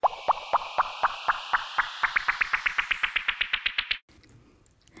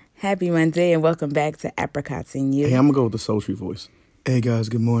Happy Monday and welcome back to Apricots and You. Hey, I'm going to go with the sultry voice. Hey, guys,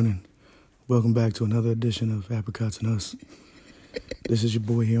 good morning. Welcome back to another edition of Apricots and Us. This is your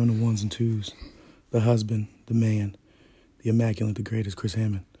boy here on the ones and twos. The husband, the man, the immaculate, the greatest, Chris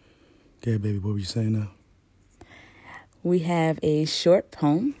Hammond. Okay, baby, what were you saying now? We have a short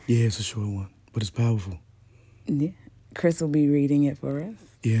poem. Yeah, it's a short one, but it's powerful. Yeah. Chris will be reading it for us.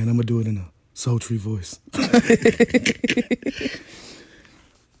 Yeah, and I'm going to do it in a sultry voice.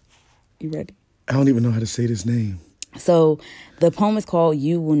 You ready? I don't even know how to say this name. So the poem is called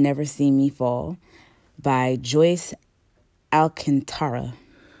You Will Never See Me Fall by Joyce Alcantara.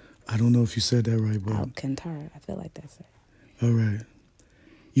 I don't know if you said that right, but... Alcantara. I feel like that's it. All right.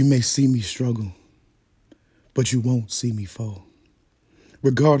 You may see me struggle, but you won't see me fall.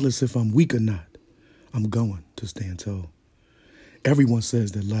 Regardless if I'm weak or not, I'm going to stand tall. Everyone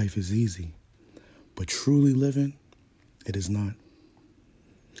says that life is easy, but truly living, it is not.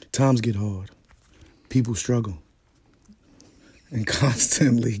 Times get hard. People struggle and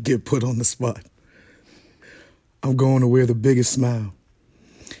constantly get put on the spot. I'm going to wear the biggest smile,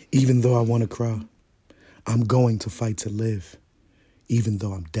 even though I want to cry. I'm going to fight to live, even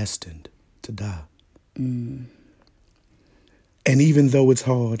though I'm destined to die. And even though it's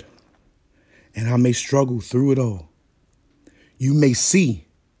hard, and I may struggle through it all, you may see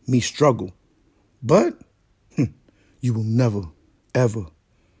me struggle, but you will never, ever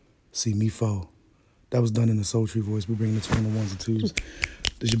see me fall. That was done in a sultry voice. We're bringing it to one of the ones and twos.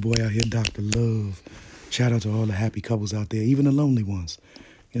 This your boy out here, Dr. Love. Shout out to all the happy couples out there, even the lonely ones. You know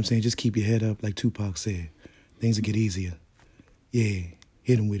what I'm saying? Just keep your head up like Tupac said. Things will get easier. Yeah,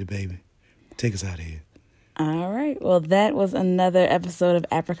 hit them with it, baby. Take us out of here. All right. Well, that was another episode of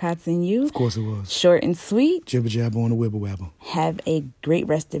Apricots and You. Of course it was. Short and sweet. Jibber jabber on the wibble wabble. Have a great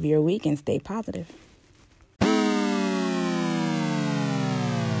rest of your week and stay positive.